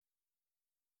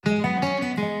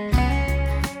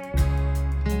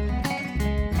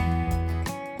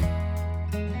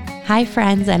Hi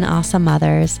friends and awesome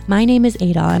mothers. My name is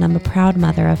Aidel and I'm a proud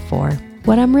mother of 4.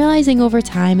 What I'm realizing over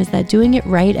time is that doing it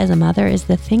right as a mother is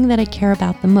the thing that I care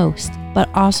about the most, but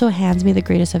also hands me the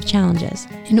greatest of challenges.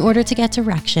 In order to get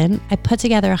direction, I put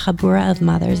together a chabura of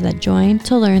mothers that joined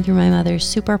to learn through my mother's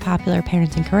super popular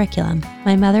parenting curriculum.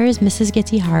 My mother is Mrs.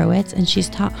 Gitti Horowitz, and she's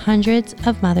taught hundreds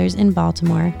of mothers in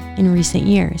Baltimore in recent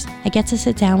years. I get to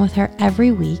sit down with her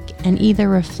every week and either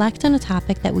reflect on a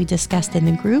topic that we discussed in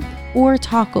the group or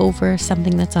talk over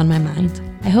something that's on my mind.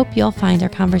 I hope you'll find our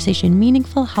conversation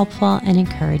meaningful, helpful, and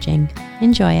encouraging.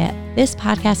 Enjoy it. This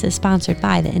podcast is sponsored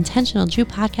by the Intentional Jew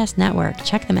Podcast Network.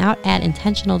 Check them out at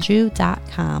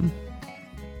intentionaljew.com.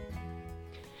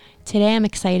 Today, I'm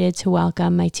excited to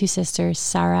welcome my 2 sisters,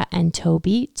 Sara and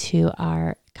Toby, to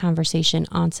our conversation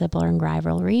on Sibling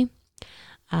Rivalry.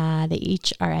 They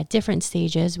each are at different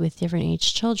stages with different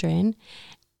age children,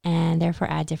 and therefore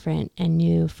add different and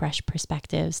new, fresh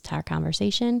perspectives to our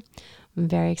conversation. I'm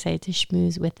very excited to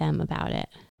schmooze with them about it.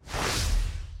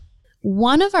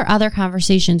 One of our other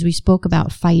conversations, we spoke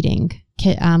about fighting,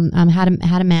 how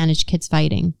to manage kids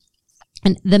fighting,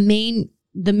 and the main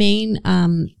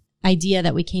idea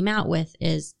that we came out with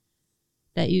is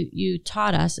that you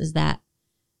taught us is that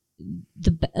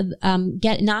the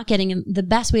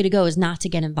best way to go is not to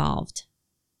get involved,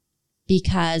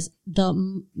 because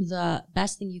the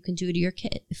best thing you can do to your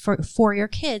kid for your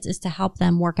kids is to help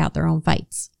them work out their own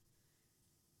fights.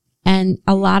 And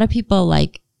a lot of people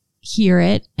hear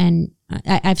it, and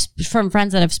I've from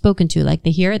friends that I've spoken to,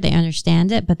 they hear it, they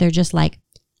understand it, but they're just like,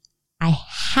 I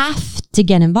have to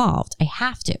get involved. I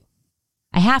have to.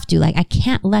 I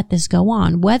can't let this go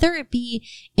on, whether it be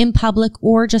in public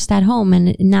or just at home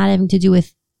and not having to do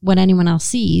with what anyone else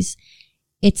sees.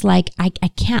 It's like, I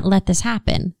can't let this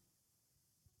happen.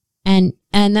 And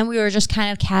then we were just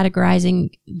kind of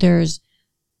categorizing, there's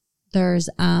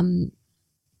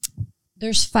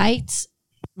fights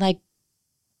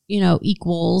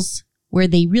equals where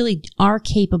they really are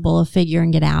capable of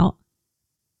figuring it out.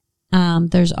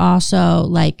 There's also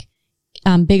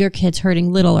bigger kids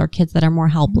hurting little, or kids that are more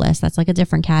helpless. That's a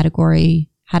different category,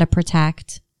 how to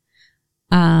protect.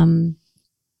 But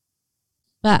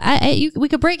we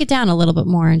could break it down a little bit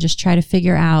more and just try to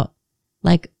figure out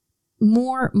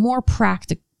more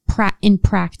in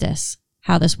practice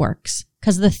how this works.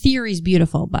 Because the theory is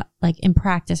beautiful, but in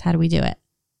practice, how do we do it?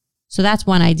 So that's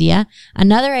one idea.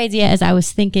 Another idea is I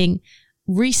was thinking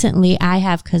recently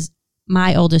because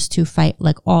my oldest 2 fight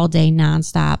all day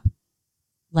nonstop,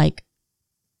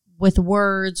 with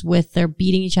words, they're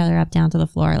beating each other up down to the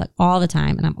floor all the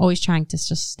time. And I'm always trying to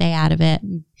just stay out of it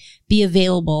and be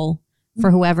available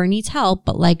for whoever needs help,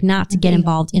 but not to get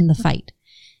involved in the fight.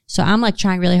 So I'm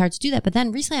trying really hard to do that. But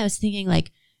then recently I was thinking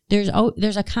there's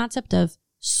a concept of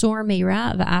sor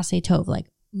meira v'aseh tov,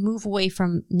 move away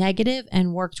from negative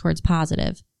and work towards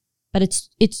positive. But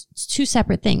it's 2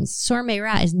 separate things. Sor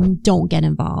meira is don't get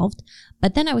involved.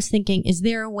 But then I was thinking, is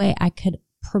there a way I could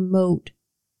promote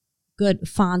good,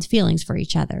 fond feelings for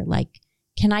each other?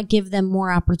 Can I give them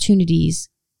more opportunities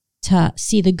to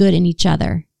see the good in each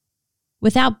other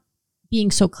without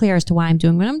being so clear as to why I'm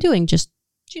doing what I'm doing? Just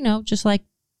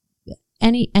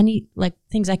any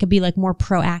things I could be more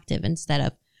proactive instead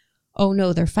of, oh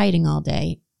no, they're fighting all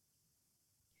day.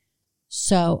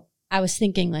 So I was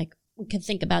thinking we could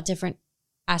think about different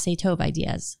aseh tov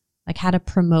ideas, how to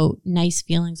promote nice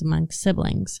feelings among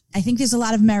siblings. I think there's a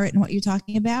lot of merit in what you're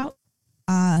talking about.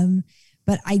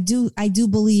 But I do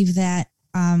believe that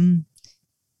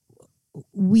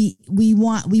we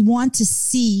want to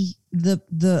see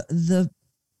the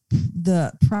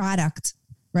product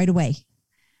right away.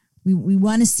 We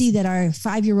want to see that our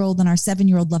 5-year-old and our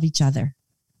 7-year-old love each other.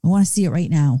 I want to see it right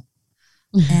now.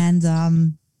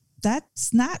 And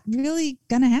that's not really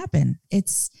going to happen.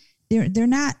 They're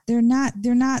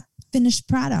not finished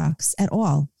products at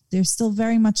all. They're still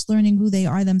very much learning who they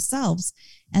are themselves.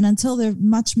 And until they're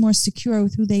much more secure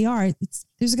with who they are,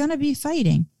 there's going to be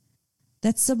fighting.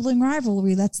 That's sibling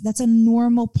rivalry. That's a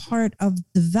normal part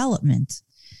of development.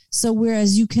 So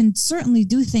whereas you can certainly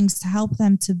do things to help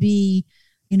them to be,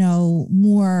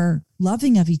 more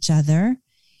loving of each other,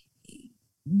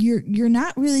 you're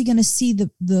not really going to see the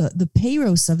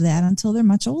payros of that until they're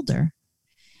much older.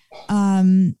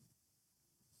 The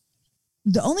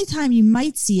only time you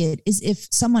might see it is if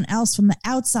someone else from the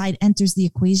outside enters the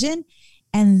equation,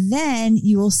 and then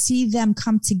you will see them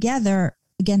come together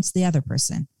against the other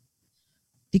person,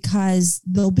 because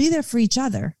they'll be there for each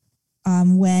other.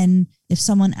 If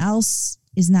someone else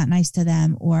is not nice to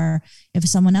them, or if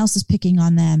someone else is picking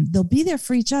on them, they'll be there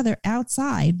for each other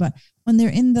outside. But when they're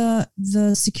in the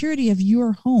security of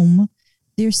your home,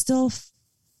 they're still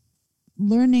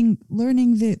learning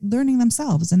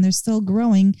themselves, and they're still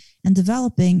growing and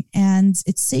developing, and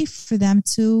it's safe for them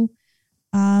to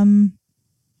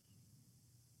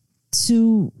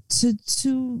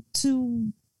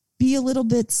be a little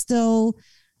bit still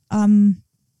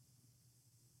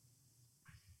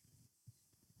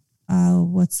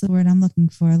what's the word I'm looking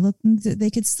for? They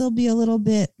could still be a little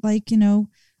bit like,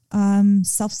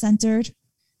 self-centered,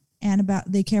 and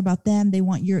they care about them. They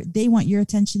want your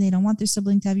attention. They don't want their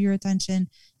sibling to have your attention.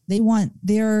 They want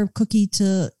their cookie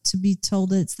to be told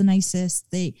that it's the nicest.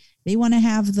 They want to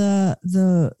have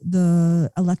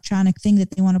the electronic thing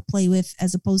that they want to play with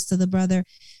as opposed to the brother.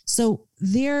 So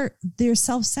their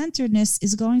self-centeredness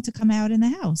is going to come out in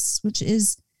the house, which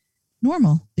is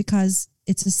normal because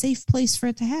it's a safe place for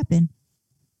it to happen.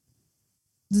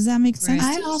 Does that make sense?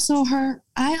 I also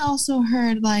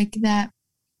heard like that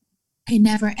it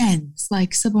never ends.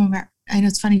 Like sibling, I know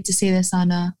it's funny to say this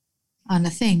on a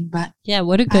thing, but yeah,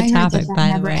 what a good topic,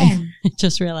 by the way. I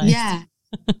just realized. Yeah.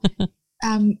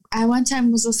 I one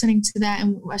time was listening to that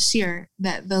in a shir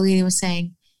that the lady was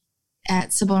saying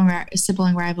at sibling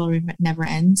rivalry never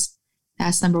ends.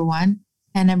 That's number one.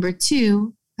 And number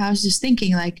two, I was just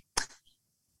thinking like,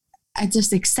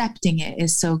 just accepting it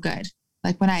is so good.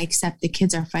 Like when I accept the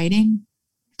kids are fighting,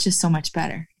 it's just so much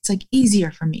better. It's like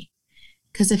easier for me.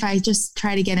 Because if I just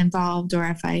try to get involved or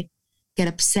if I get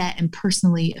upset and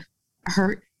personally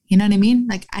hurt, you know what I mean?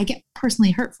 Like I get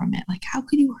personally hurt from it. Like how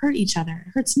could you hurt each other?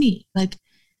 It hurts me. Like,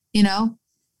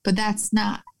 but that's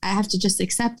not, I have to just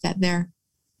accept that they're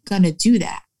going to do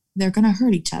that. They're going to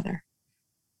hurt each other.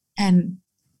 And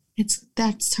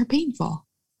that's painful.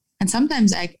 And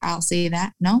sometimes I'll say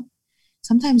that, no.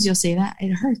 Sometimes you'll say that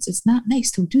it hurts. It's not nice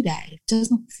to do that. It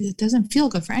doesn't feel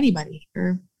good for anybody.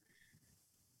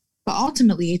 But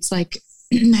ultimately, it's like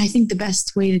I think the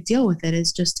best way to deal with it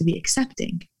is just to be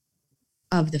accepting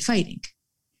of the fighting.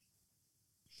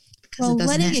 Well,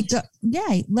 letting it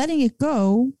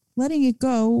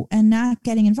go, and not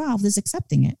getting involved is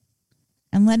accepting it,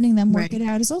 and letting them work it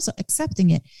out is also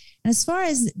accepting it. And as far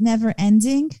as never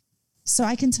ending, so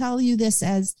I can tell you this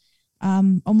as.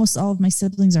 Almost all of my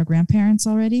siblings are grandparents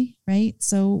already, right?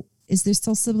 So is there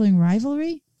still sibling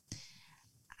rivalry?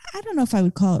 I don't know if I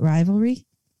would call it rivalry.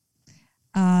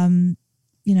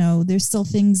 There's still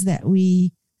things that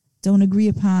we don't agree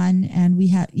upon, and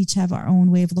we each have our own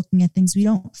way of looking at things. We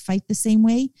don't fight the same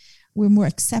way. We're more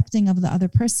accepting of the other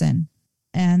person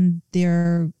and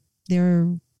their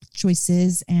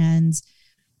choices and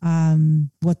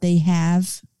what they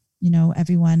have.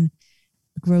 Everyone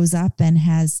grows up and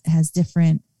has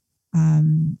different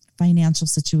financial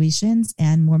situations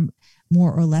and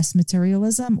more or less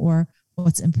materialism or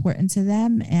what's important to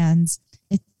them. And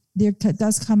there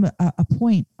does come a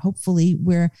point, hopefully,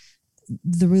 where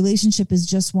the relationship is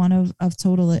just one of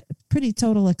pretty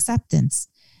total acceptance.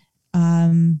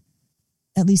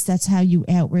 At least that's how you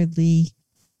outwardly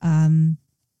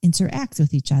interact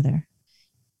with each other.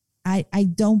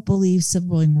 I don't believe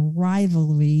sibling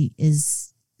rivalry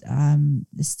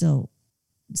still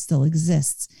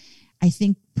exists. I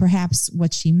think perhaps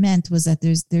what she meant was that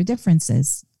there are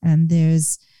differences, and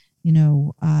there's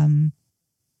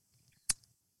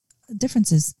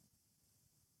differences,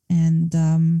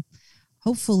 and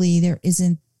hopefully there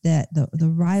isn't that the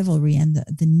rivalry and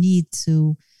the need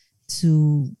to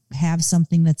have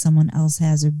something that someone else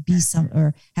has,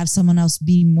 or have someone else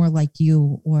be more like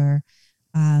you, or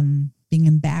being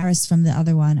embarrassed from the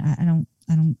other one.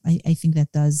 I think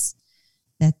that does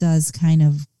kind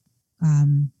of,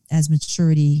 as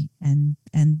maturity and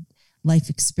life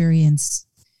experience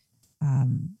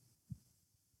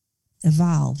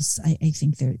evolves, I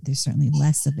think there's certainly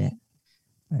less of it.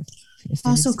 If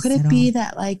also, could it be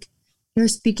that like you're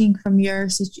speaking from your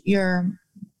situation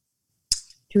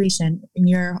in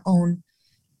your own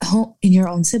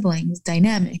siblings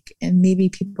dynamic, and maybe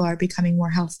people are becoming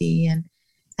more healthy, and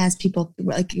as people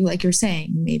like you're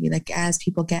saying, maybe like as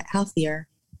people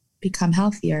become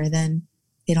healthier, then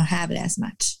they don't have it as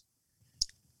much.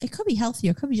 It could be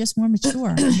healthier. It could be just more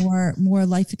mature, more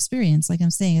life experience. Like I'm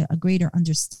saying, a greater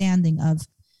understanding of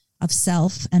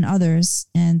self and others,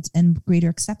 and greater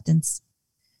acceptance.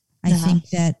 I think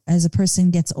that as a person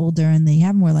gets older and they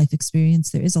have more life experience,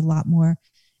 there is a lot more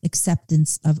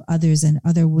acceptance of others and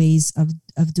other ways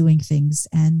of doing things,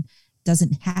 and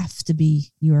doesn't have to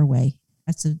be your way.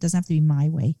 It doesn't have to be my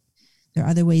way. There are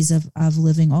other ways of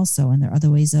living also, and there are other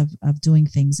ways of doing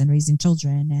things and raising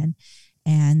children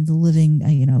and living,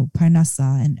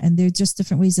 parnasa, and there are just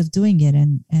different ways of doing it,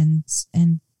 and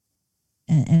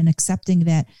accepting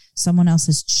that someone else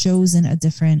has chosen a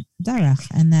different darach,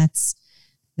 and that's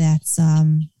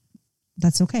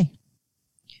okay.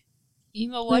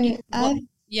 Ema,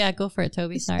 Right. Go for it,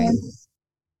 Toby. Sorry.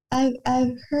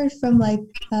 I've heard from like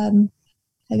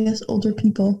I guess older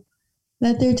people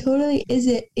that there totally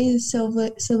is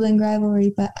sibling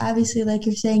rivalry, but obviously, like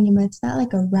you're saying, it's not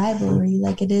like a rivalry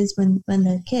like it is when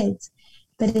they're kids,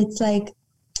 but it's like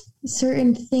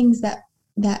certain things that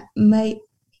might.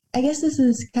 I guess this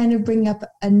is kind of bringing up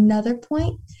another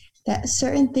point, that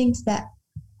certain things that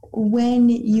when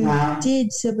you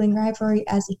did sibling rivalry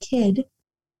as a kid,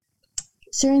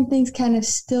 certain things kind of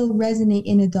still resonate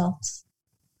in adults.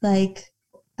 Like,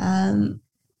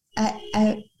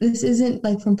 this isn't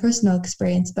like from personal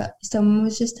experience, but someone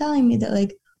was just telling me that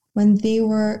like when they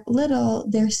were little,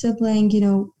 their sibling,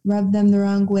 rubbed them the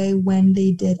wrong way when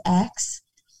they did X.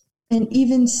 And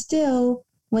even still,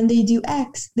 when they do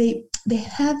X, they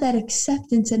have that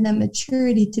acceptance and that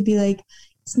maturity to be like,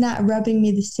 it's not rubbing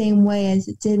me the same way as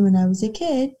it did when I was a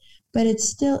kid, but it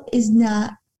still is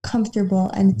not comfortable.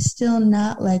 And it's still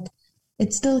not like,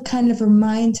 it still kind of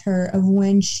reminds her of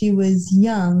when she was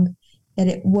young, that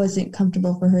it wasn't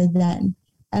comfortable for her then.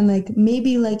 And like,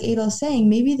 maybe like Aidel's saying,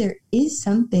 maybe there is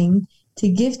something to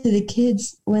give to the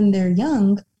kids when they're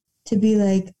young, to be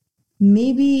like,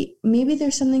 maybe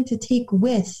there's something to take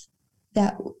with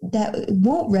that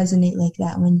won't resonate like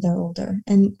that when they're older,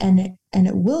 and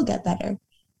it will get better.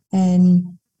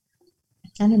 And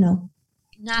I don't know.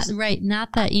 Not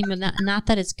that Ema, not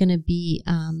that it's gonna be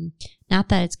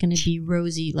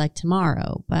rosy like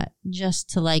tomorrow, but just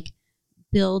to like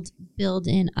build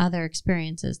in other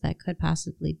experiences that could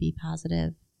possibly be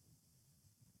positive.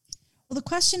 Well, the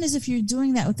question is if you're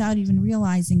doing that without even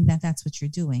realizing that that's what you're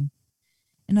doing.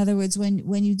 In other words,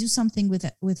 when you do something with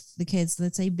the kids,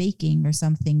 let's say baking or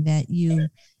something, that you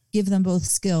give them both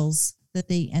skills that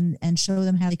they and show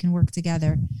them how they can work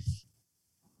together.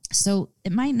 So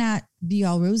it might not be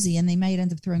all rosy, and they might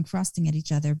end up throwing frosting at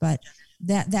each other, but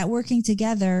that working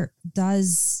together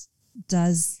does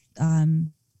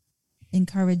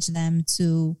encourage them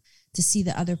to see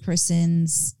the other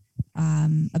person's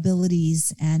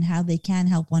abilities and how they can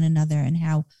help one another, and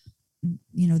how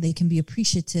they can be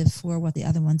appreciative for what the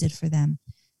other one did for them.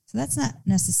 So that's not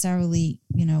necessarily,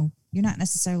 you're not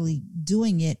necessarily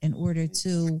doing it in order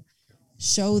to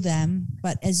show them,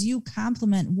 but as you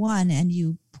compliment one and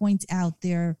you point out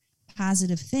their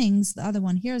positive things, the other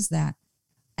one hears that,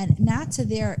 and not to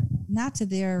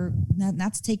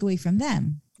take away from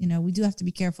them. We do have to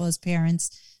be careful as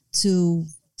parents to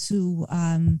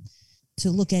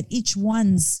look at each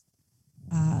one's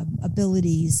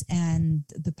abilities and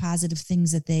the positive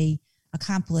things that they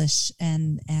accomplish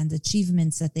and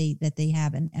achievements that they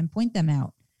have, and point them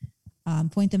out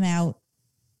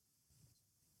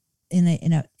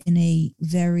in a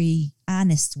very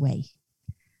honest way,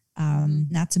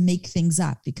 not to make things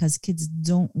up, because kids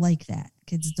don't like that.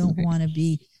 Kids don't want to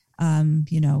be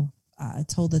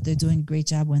told that they're doing a great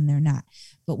job when they're not.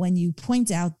 But when you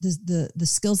point out the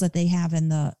skills that they have and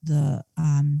the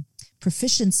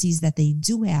proficiencies that they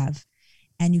do have,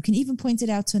 and you can even point it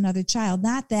out to another child,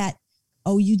 not that,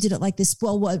 oh, you did it like this.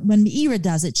 Well, when Meira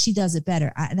does it, she does it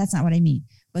better. That's not what I mean.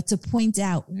 But to point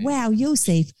out, wow,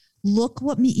 Yosef, look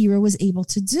what Meira was able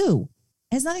to do.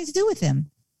 It has nothing to do with him.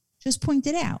 Just point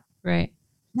it out. Right.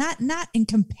 Not in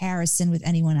comparison with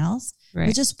anyone else, right,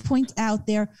 but just point out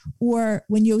there. Or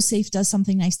when Yosef does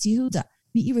something nice to Yehuda,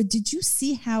 Meira, did you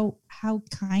see how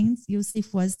kind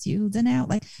Yosef was to Yehuda now?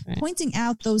 Like, right, pointing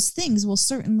out those things will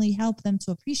certainly help them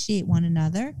to appreciate one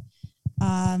another,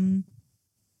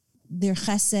 their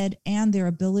chesed and their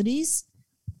abilities,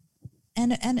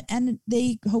 and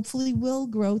they hopefully will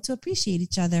grow to appreciate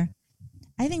each other.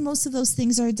 I think most of those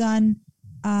things are done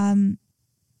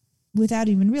without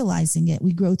even realizing it.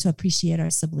 We grow to appreciate our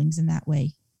siblings in that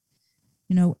way,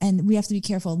 and we have to be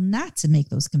careful not to make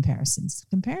those comparisons.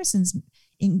 Comparisons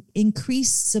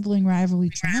increase sibling rivalry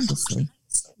tremendously.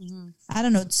 Mm-hmm. I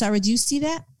don't know. Sara, do you see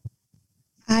that?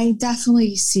 I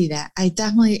definitely see that. I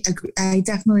definitely agree. I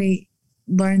definitely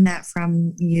learned that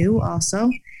from you also.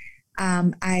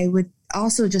 I would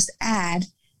also just add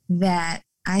that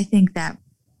I think that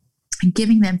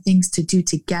giving them things to do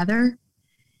together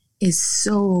is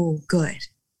so good.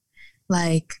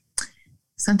 Like,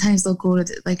 sometimes they'll go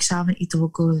to, like, Shav and Ita will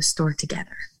go to the store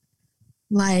together.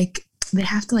 Like, they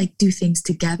have to, like, do things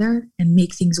together and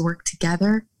make things work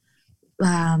together.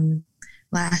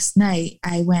 Last night,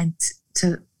 I went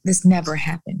to, this never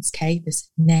happens, okay?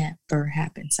 This never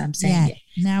happens. I'm saying it.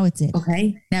 Now it's it.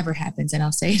 Okay? Never happens, and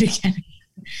I'll say it again.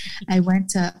 I went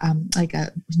to, like,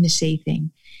 a Nishay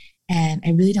thing, and I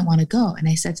really didn't want to go. And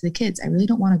I said to the kids, I really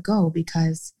don't want to go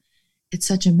because it's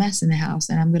such a mess in the house,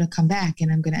 and I'm going to come back,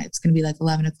 and it's going to be like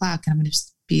 11 o'clock, and I'm going to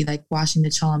just be like washing the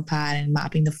cholan pot and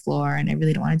mopping the floor. And I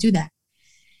really don't want to do that.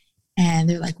 And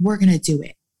they're like, we're going to do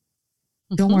it.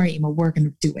 Don't worry, Emma, we're going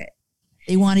to do it.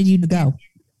 They wanted you to go.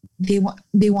 They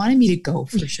wanted me to go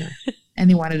for sure. And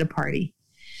they wanted a party.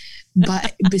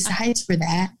 But besides for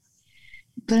that,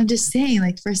 but I'm just saying,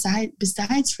 like,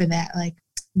 besides for that, like,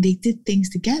 they did things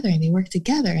together and they worked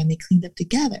together and they cleaned up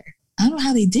together. I don't know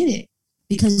how they did it.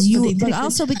 Because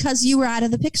because you were out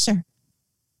of the picture.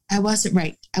 I wasn't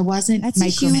right. I wasn't That's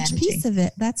micromanaging. a huge piece of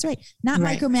it. That's right. Not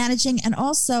micromanaging. And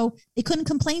also they couldn't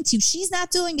complain to you. She's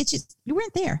not doing it. You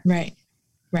weren't there. Right.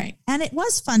 Right. And it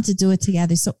was fun to do it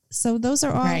together. So those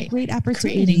are all great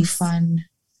opportunities. Creating fun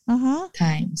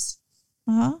times.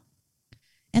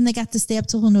 And they got to stay up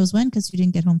till who knows when, because you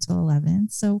didn't get home till 11.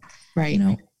 So, you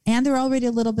know, and they're already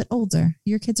a little bit older.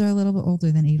 Your kids are a little bit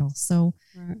older than Aidel. So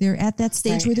they're at that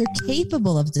stage where they're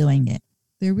capable of doing it.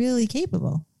 They're really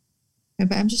capable. Yeah,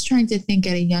 but I'm just trying to think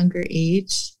at a younger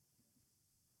age.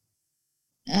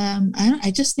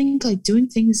 I just think like doing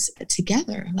things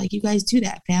together, like you guys do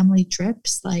that, family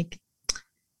trips, like,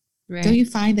 don't you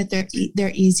find that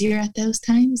they're easier at those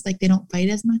times? Like they don't fight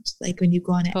as much, like when you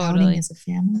go on an outing as a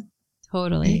family.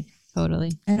 Totally.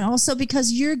 And also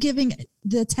because you're giving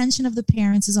the attention of the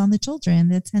parents is on the children,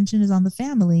 the attention is on the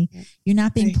family. You're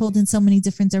not being pulled in so many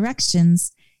different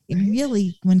directions. It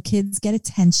really, when kids get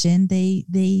attention,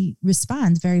 they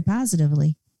respond very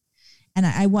positively. And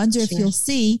I wonder if you'll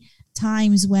see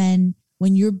times when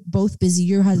you're both busy,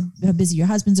 your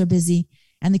husbands are busy,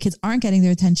 and the kids aren't getting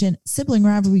their attention, sibling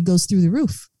rivalry goes through the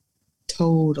roof.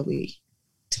 Totally.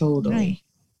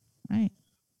 Right.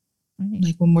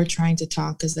 Like when we're trying to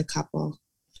talk as a couple,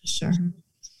 for sure.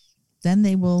 Then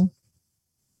they will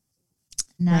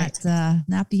not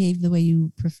behave the way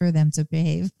you prefer them to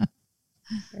behave.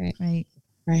 Right.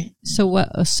 So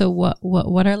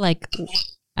what are, like,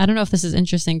 I don't know if this is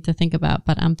interesting to think about,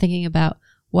 but I'm thinking about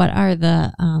what are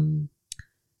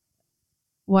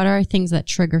things that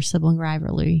trigger sibling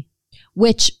rivalry,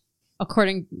 which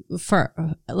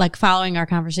following our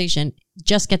conversation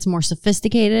just gets more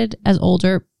sophisticated as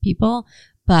older people,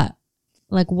 but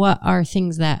like what are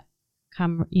things that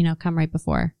come right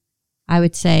before? I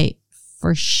would say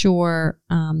for sure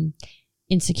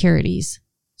insecurities.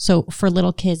 So for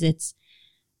little kids,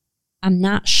 I'm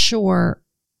not sure,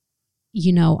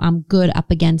 I'm good up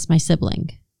against my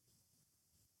sibling.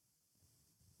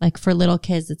 Like for little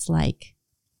kids, it's like,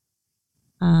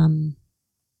 am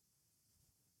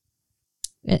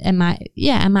I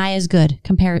as good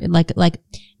compared, like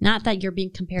not that you're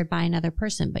being compared by another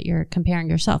person, but you're comparing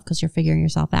yourself because you're figuring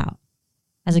yourself out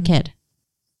as a kid.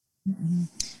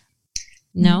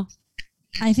 No,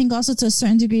 I think also to a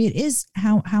certain degree it is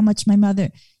how much my mother,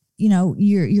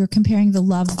 you're comparing the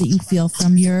love that you feel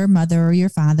from your mother or your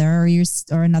father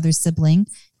or another sibling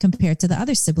compared to the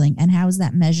other sibling, and how is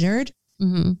that measured?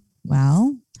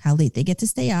 Well, how late they get to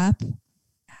stay up,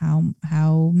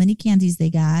 how many candies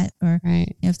they got, or you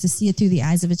have to see it through the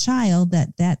eyes of a child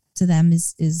that to them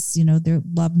is they're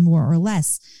loved more or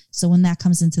less. So when that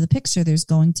comes into the picture, there's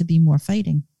going to be more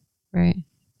fighting. Right.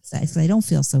 So I don't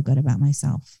feel so good about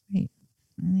myself. Right.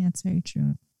 I think that's very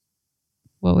true.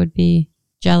 What would be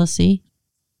jealousy?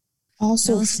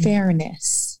 Also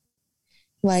fairness.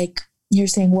 Like you're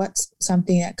saying, what's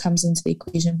something that comes into the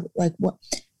equation? Like what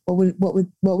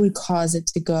would cause it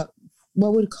to go?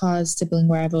 What would cause sibling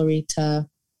rivalry to,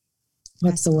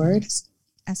 what's the word?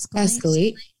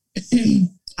 Escalate.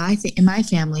 I think in my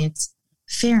family, it's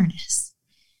fairness,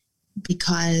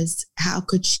 because how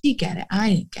could she get it? I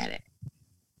didn't get it.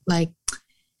 Like,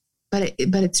 but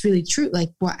it's really true.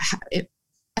 Like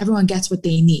everyone gets what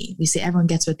they need. We say everyone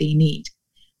gets what they need,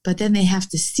 but then they have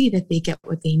to see that they get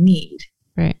what they need.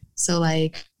 Right. So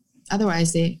like,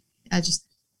 otherwise we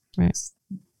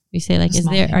say like,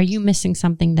 are you missing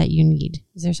something that you need?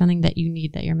 Is there something that you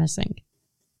need that you're missing?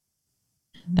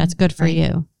 That's good for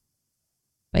you.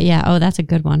 But yeah, that's a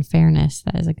good one. Fairness.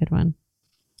 That is a good one.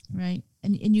 Right.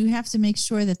 And you have to make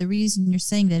sure that the reason you're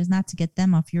saying that is not to get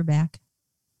them off your back.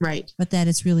 Right. But that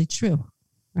it's really true.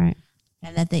 Right.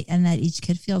 And that each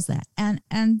kid feels that. And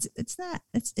it's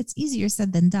easier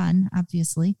said than done,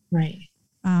 obviously. Right.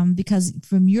 Because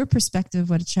from your perspective,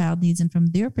 what a child needs, and from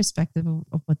their perspective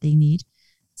of what they need,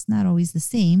 it's not always the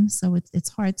same. So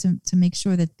it's hard to make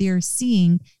sure that they're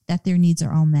seeing that their needs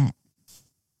are all met.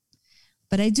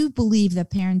 But I do believe that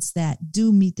parents that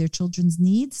do meet their children's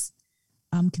needs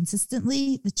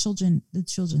consistently, the children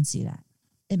see that.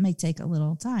 It may take a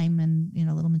little time and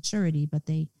a little maturity, but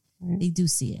they do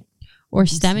see it. Or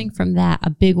stemming from that, a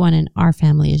big one in our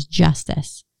family is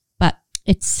justice. But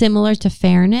it's similar to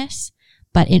fairness,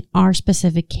 but in our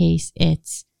specific case,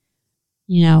 it's,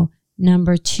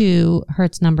 number 2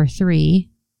 hurts number 3.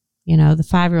 You know, the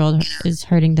 5-year-old is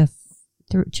hurting the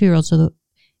 2-year-old. So the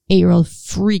 8-year-old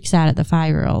freaks out at the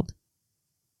 5-year-old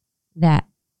that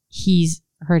he's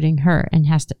hurting her and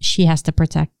she has to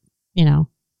protect, you know,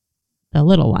 the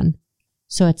little one.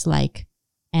 So it's like,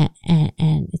 and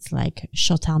it's like,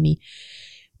 she'll tell me,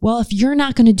 well, if you're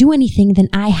not going to do anything, then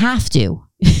I have to.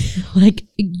 Like,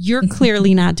 you're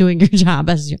clearly not doing your job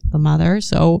as the mother.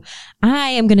 So I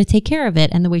am going to take care of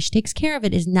it. And the way she takes care of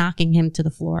it is knocking him to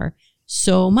the floor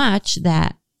so much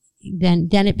that then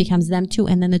it becomes them too.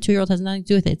 And then the 2-year-old has nothing to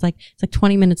do with it. It's like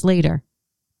 20 minutes later.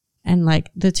 And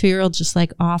like the 2-year-old just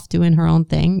like off doing her own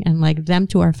thing. And like them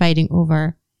two are fighting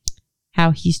over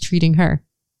how he's treating her.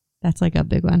 That's like a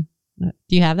big one.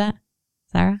 Do you have that,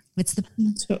 Sarah? It's the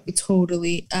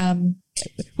totally.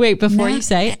 Wait, before you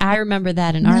say, I remember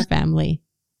that in our family,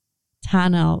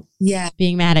 Tana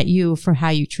being mad at you for how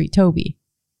you treat Toby.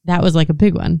 That was like a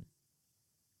big one.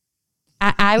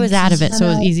 I was out of it, so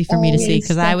it was easy for me to see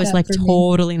because I was like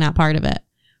totally not part of it.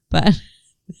 But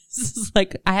this is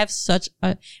like, I have such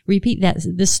a repeat that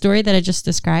this story that I just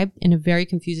described in a very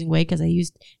confusing way because I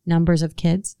used numbers of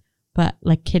kids, but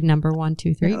like kid number 1,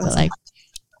 2, 3, but like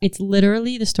it's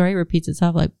literally the story repeats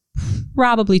itself like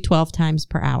probably 12 times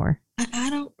per hour.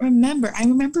 I don't remember. I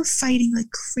remember fighting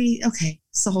like crazy. Okay,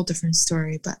 it's a whole different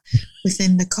story, but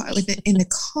in the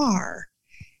car,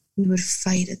 we would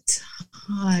fight a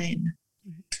ton.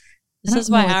 This is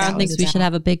why Aaron thinks we should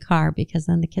have a big car because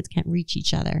then the kids can't reach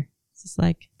each other. It's just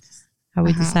like how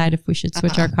we decide if we should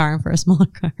switch our car for a smaller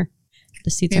car. The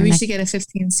seats Maybe we should get a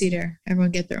 15-seater. Everyone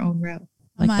get their own row.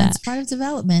 Like that. It's part of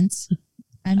development.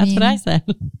 That's what I said.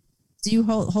 Do you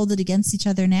hold it against each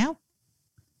other now,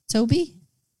 Toby?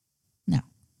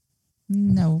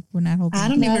 No, we're not holding. I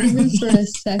don't even remember for a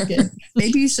second.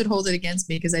 Maybe you should hold it against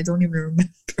me because I don't even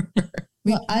remember.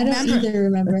 Well, I don't either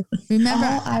remember.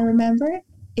 All I remember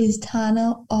is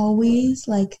Tana always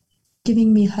like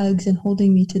giving me hugs and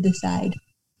holding me to the side.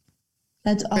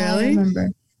 That's all I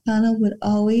remember. Tana would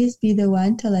always be the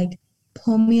one to like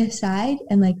pull me aside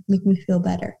and like make me feel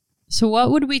better. So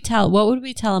what would we tell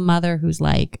a mother who's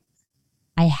like,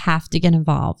 I have to get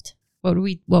involved? What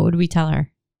would we tell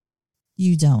her?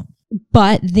 You don't.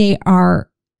 But they're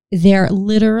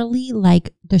literally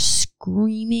like, they're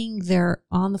screaming, they're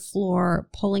on the floor,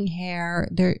 pulling hair.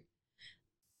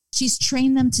 She's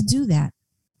trained them to do that.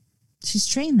 She's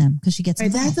trained them because she gets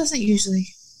involved. That doesn't usually.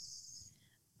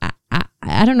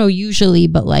 I don't know usually,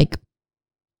 but like,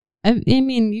 I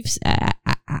mean,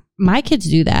 my kids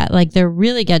do that. Like, they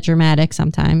really get dramatic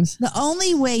sometimes. The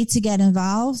only way to get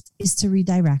involved is to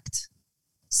redirect.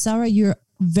 Sarah, you're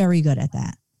very good at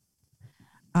that.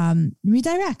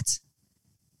 Redirect.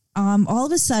 All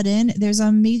of a sudden, there's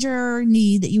a major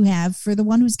need that you have for the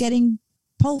one who's getting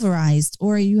pulverized,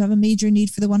 or you have a major need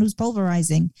for the one who's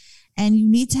pulverizing, and you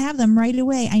need to have them right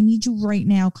away. I need you right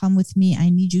now. Come with me. I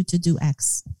need you to do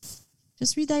X.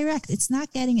 Just redirect. It's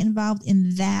not getting involved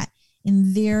in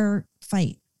their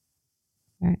fight.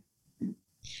 Right.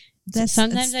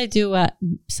 Sometimes I do what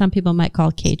some people might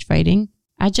call cage fighting.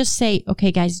 I just say,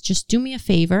 okay, guys, just do me a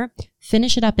favor.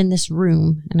 Finish it up in this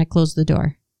room. And I close the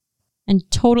door. And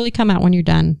totally come out when you're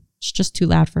done. It's just too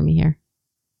loud for me here.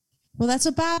 Well, that's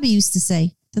what Bobby used to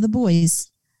say to the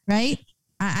boys, right?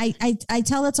 I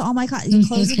tell it to all my clients.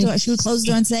 Close the door. She would close the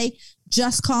door and say,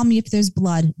 just call me if there's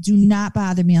blood. Do not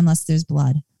bother me unless there's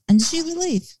blood. And she would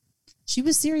leave. She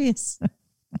was serious.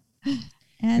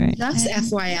 And just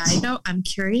FYI, though, I'm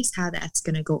curious how that's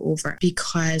going to go over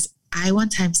because I one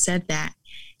time said that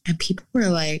and people were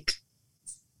like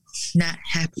not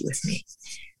happy with me.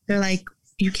 They're like,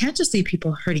 you can't just leave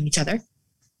people hurting each other.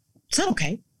 It's not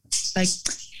okay. Like,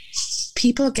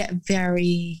 people get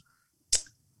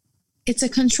it's a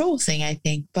control thing, I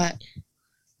think, but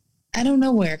I don't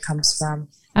know where it comes from.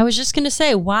 I was just going to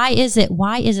say, why is it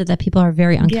that people are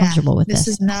very uncomfortable with this? This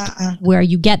is not where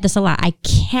you get this a lot. I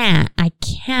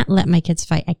can't let my kids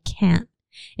fight. I can't.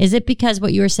 Is it because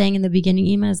what you were saying in the beginning,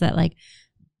 Ima, is that like,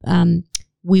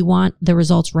 we want the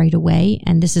results right away,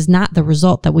 and this is not the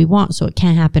result that we want, so it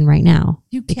can't happen right now.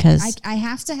 Because I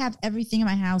have to have everything in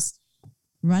my house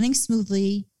running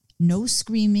smoothly, no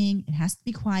screaming. It has to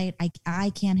be quiet.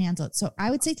 I can't handle it. So I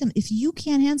would say to them, if you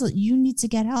can't handle it, you need to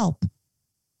get help.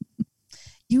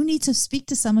 You need to speak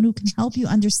to someone who can help you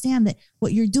understand that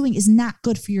what you're doing is not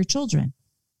good for your children.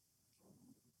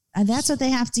 And that's what they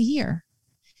have to hear.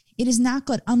 It is not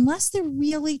good unless they're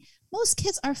really, most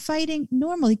kids are fighting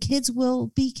normally. Kids will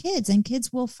be kids and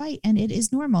kids will fight, and it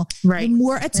is normal. Right. The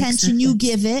more attention you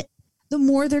give it, the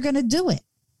more they're going to do it.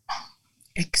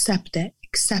 Accept it.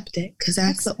 accept it, because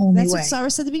that's the only way. That's what Sara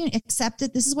said at the beginning. Accept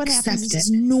it. This is what happens. This it.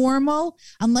 is normal.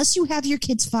 Unless you have your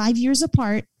kids 5 years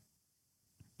apart,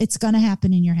 it's going to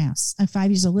happen in your house. And 5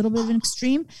 years is a little bit of an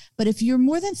extreme, but if you're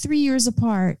more than 3 years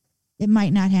apart, it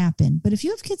might not happen. But if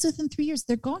you have kids within 3 years,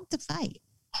 they're going to fight.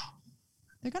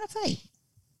 They're going to fight.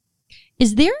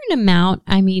 Is there an amount?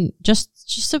 I mean, just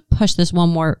to push this one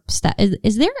more step,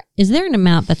 is there an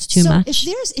amount that's too much?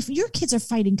 If your kids are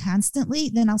fighting constantly,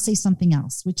 then I'll say something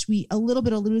else, which we a little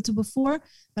bit alluded to before,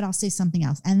 but I'll say something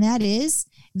else, and that is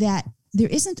that there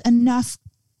isn't enough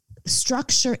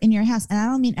structure in your house, and I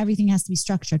don't mean everything has to be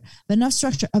structured, but enough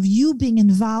structure of you being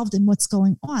involved in what's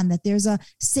going on. That there's a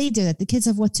seder, that the kids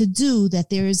have what to do, that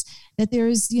there's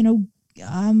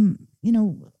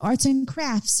arts and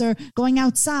crafts, or going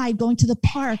outside, going to the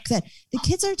park, that the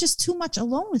kids are just too much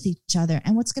alone with each other.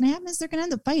 And what's going to happen is they're going to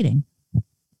end up fighting.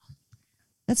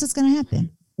 That's what's going to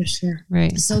happen. For sure.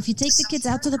 Right. So if you take the kids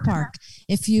out to the park,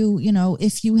 if you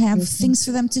have things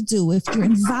for them to do, if you're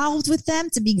involved with them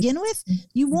to begin with,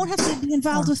 you won't have to be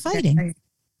involved with fighting.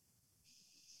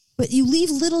 But you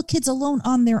leave little kids alone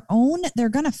on their own, they're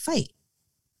going to fight.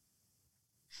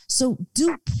 So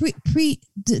be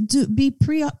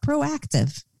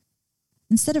proactive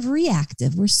instead of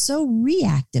reactive. We're so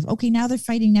reactive. Okay, now they're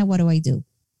fighting. Now what do I do?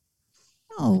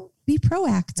 No, be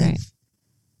proactive. Right.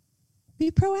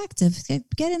 Be proactive.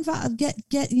 Get involved.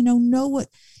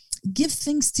 Give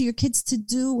things to your kids to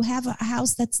do. Have a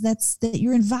house that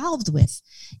you're involved with.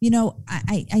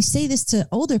 I say this to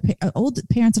older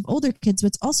parents of older kids, but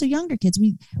it's also younger kids.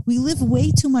 We live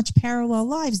way too much parallel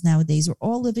lives nowadays. We're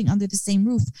all living under the same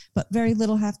roof, but very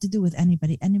little have to do with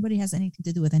anybody. Anybody has anything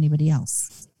to do with anybody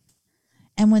else.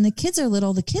 And when the kids are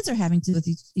little, the kids are having to do with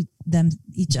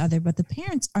each other, but the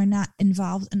parents are not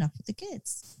involved enough with the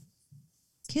kids.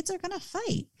 Kids are going to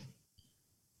fight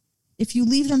if you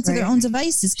leave them to their own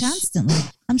devices constantly.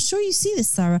 I'm sure you see this,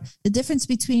 Sara. The difference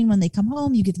between when they come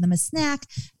home, you give them a snack,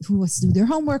 who wants to do their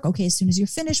homework. Okay, as soon as you're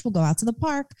finished, we'll go out to the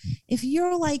park. If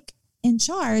you're like in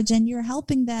charge and you're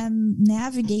helping them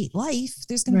navigate life,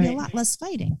 there's going to be a lot less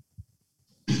fighting.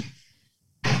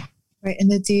 Right.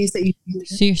 And the days that you...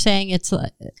 So you're saying it's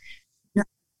like...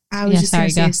 I was just going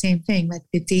to say the same thing. Like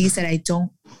the days that I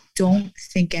don't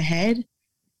think ahead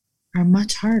are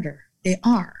much harder. They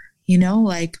are,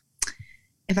 like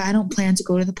if I don't plan to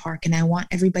go to the park and I want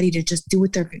everybody to just do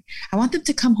what I want them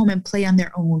to come home and play on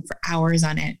their own for hours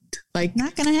on end. Like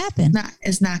not going to happen.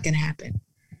 It's not going to happen.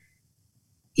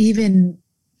 Even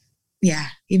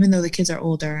though the kids are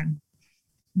older and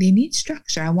they need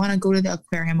structure. I want to go to the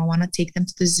aquarium. I want to take them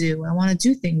to the zoo. I want to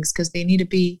do things because they need to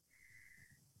be.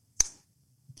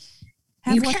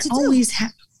 You can't always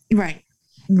have right.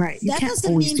 That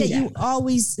doesn't mean that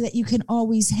you can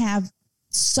always have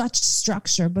such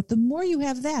structure, but the more you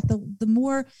have that, the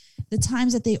more the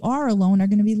times that they are alone are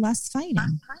going to be less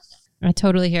fighting. I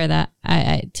totally hear that.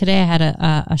 I today I had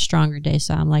a stronger day,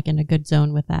 so I'm like in a good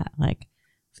zone with that. Like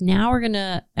now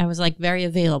I was like very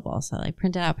available, so I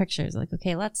printed out pictures. Like,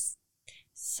 okay, let's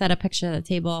set a picture at the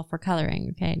table for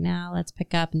coloring. Okay, now let's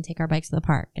pick up and take our bikes to the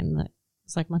park, and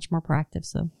it's like much more proactive.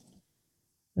 So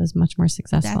it was much more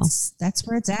successful. That's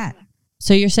where it's at.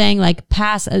 So you're saying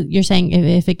you're saying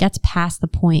if it gets past the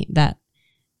point that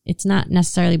it's not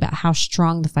necessarily about how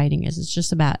strong the fighting is. It's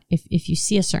just about if you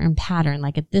see a certain pattern,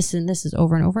 like this and this is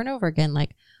over and over and over again,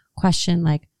 like question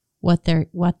like what their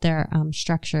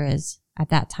structure is at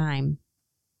that time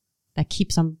that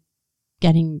keeps them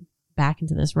getting back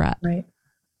into this rut. Right.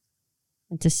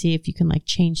 And to see if you can like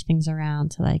change things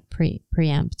around to like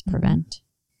preempt, prevent.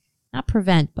 Not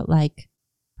prevent, but like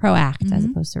proact as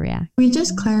opposed to react. We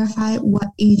just clarify what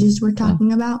ages we're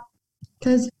talking about,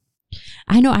 because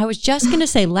I know I was just going to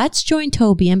say, let's join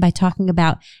Toby in by talking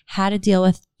about how to deal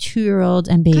with 2-year-olds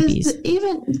and babies.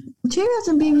 Even 2-year-olds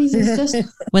and babies is just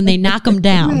when they knock them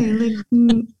down. Right,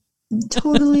 like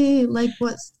totally like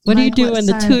what do you do when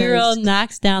the 2-year-old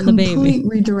knocks down the baby? Complete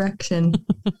redirection.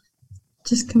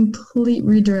 Just complete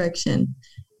redirection.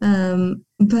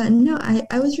 But no,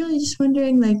 I was really just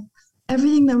wondering, like,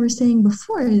 everything that we're saying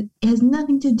before, it has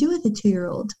nothing to do with a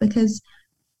 2-year-old, because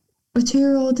a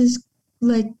 2-year-old is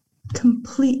like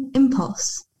complete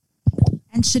impulse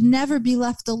and should never be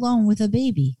left alone with a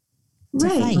baby.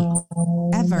 Right.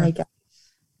 Ever.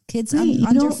 Kids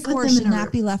under 4 should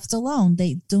not be left alone.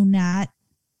 They do not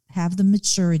have the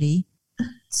maturity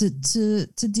to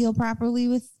deal properly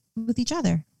with each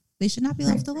other. They should not be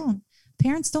left alone.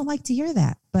 Parents don't like to hear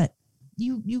that, but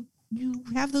you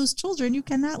have those children. You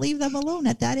cannot leave them alone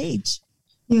at that age.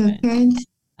 Yeah, parents.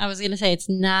 I was going to say it's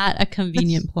not a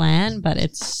convenient plan, but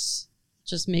it's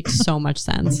just makes so much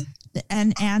sense.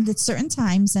 And at certain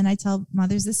times, and I tell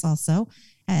mothers this also,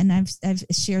 and I've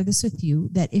shared this with you,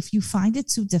 that if you find it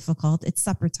too difficult, it's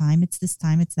supper time, it's this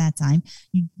time, it's that time,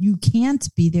 you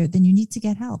can't be there, then you need to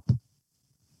get help.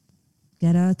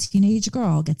 Get a teenage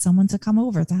girl, get someone to come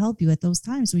over to help you at those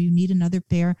times where you need another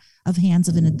pair of hands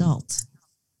of an adult.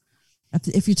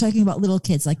 If you're talking about little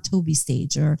kids like Toby's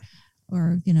stage, or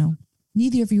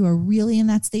neither of you are really in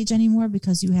that stage anymore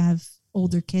because you have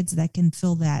older kids that can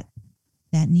fill that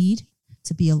need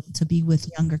to be with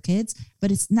younger kids,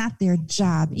 but it's not their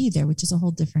job either, which is a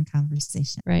whole different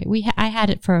conversation. Right. I had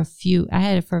it for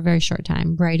a very short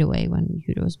time, right away when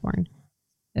Huda was born.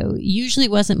 It usually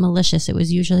wasn't malicious. It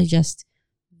was usually just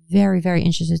very, very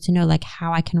interested to know like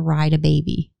how I can ride a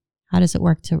baby. How does it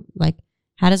work to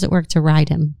ride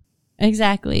him?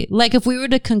 Exactly. Like if we were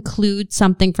to conclude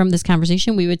something from this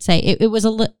conversation, we would say it was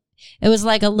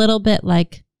like a little bit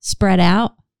like spread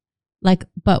out. Like,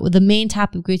 but the main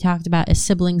topic we talked about is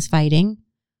siblings fighting.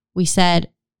 We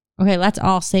said, okay, let's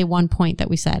all say one point that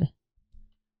we said.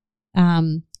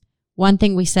 One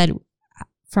thing we said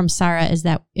from Sara is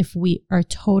that if we are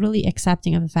totally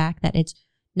accepting of the fact that it's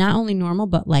not only normal,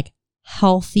 but like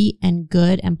healthy and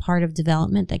good and part of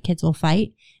development that kids will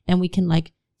fight, then we can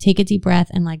like take a deep breath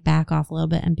and like back off a little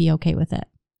bit and be okay with it.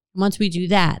 Once we do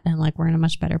that, then like we're in a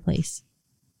much better place.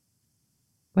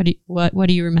 What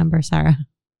do you remember, Sara?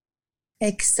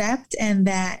 Accept, and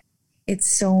that it's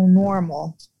so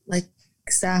normal. Like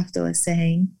Safta was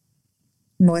saying,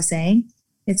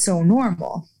 it's so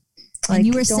normal. Like, and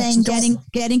you were saying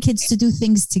getting kids to do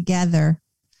things together,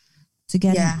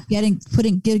 giving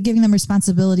them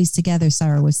responsibilities together.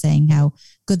 Sara was saying how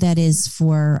good that is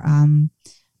for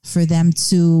them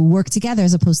to work together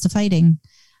as opposed to fighting.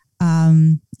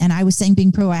 And I was saying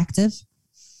being proactive,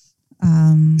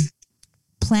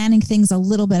 planning things a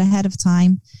little bit ahead of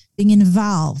time, being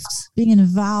involved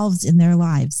in their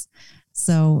lives.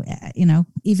 So,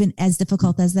 even as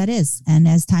difficult as that is and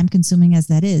as time consuming as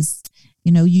that is,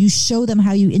 you show them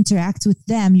how you interact with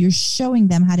them. You're showing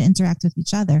them how to interact with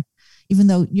each other, even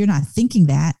though you're not thinking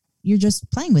that, you're just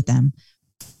playing with them,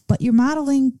 but you're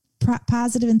modeling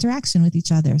positive interaction with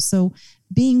each other. So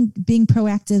being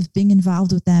proactive, being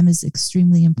involved with them is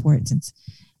extremely important.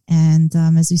 And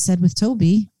as we said with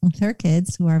Toby, with her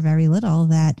kids who are very little,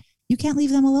 that you can't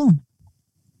leave them alone.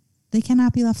 They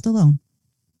cannot be left alone.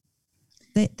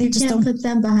 They just can't put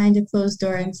them behind a closed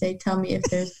door and say, "Tell me if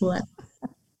there's blood."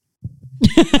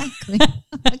 Exactly.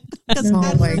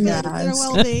 Oh my God. There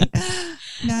will be.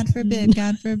 God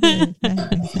forbid.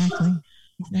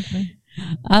 Exactly.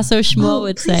 Also, Shmuel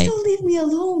would say, "Please don't leave me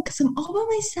alone because I'm all by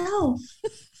myself."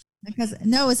 Because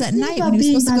it's at night when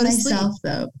you're supposed to go to sleep.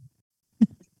 Though.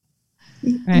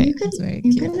 Right.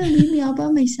 You're gonna leave me all by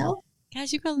myself?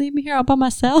 Guys, you're gonna leave me here all by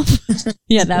myself?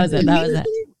 Yeah, that was it.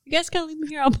 You guys gonna leave me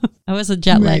here all by... That was a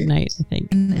jet lag night, I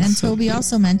think. And Toby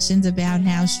also mentioned about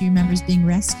how she remembers being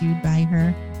rescued by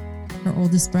her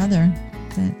oldest brother.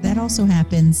 That also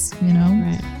happens,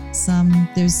 Right.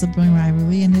 There's sibling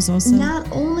rivalry, and there's also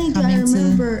not only do I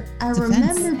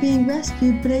remember being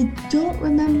rescued, but I don't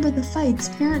remember the fights.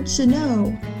 Parents should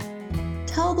know.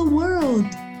 Tell the world.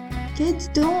 Kids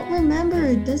don't remember.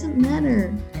 It doesn't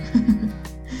matter.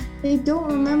 They don't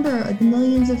remember the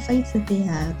millions of fights that they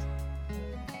have.